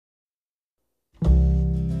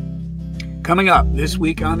Coming up this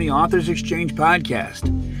week on the Authors Exchange podcast,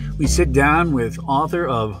 we sit down with author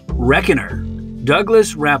of Reckoner,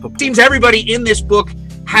 Douglas Rappaport. Seems everybody in this book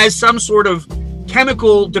has some sort of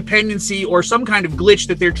chemical dependency or some kind of glitch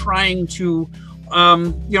that they're trying to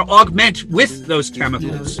augment with those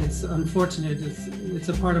chemicals. It's unfortunate. It's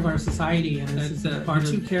a part of our society, and it's our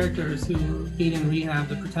two characters who meet in rehab.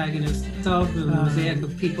 The protagonist itself, the mosaic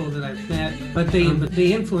of people that I've met, but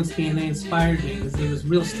they influenced me and they inspired me because there was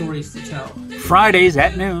real stories to tell. Fridays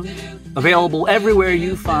at noon, available everywhere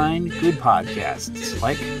you find good podcasts,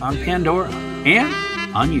 like on Pandora and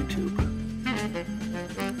on YouTube.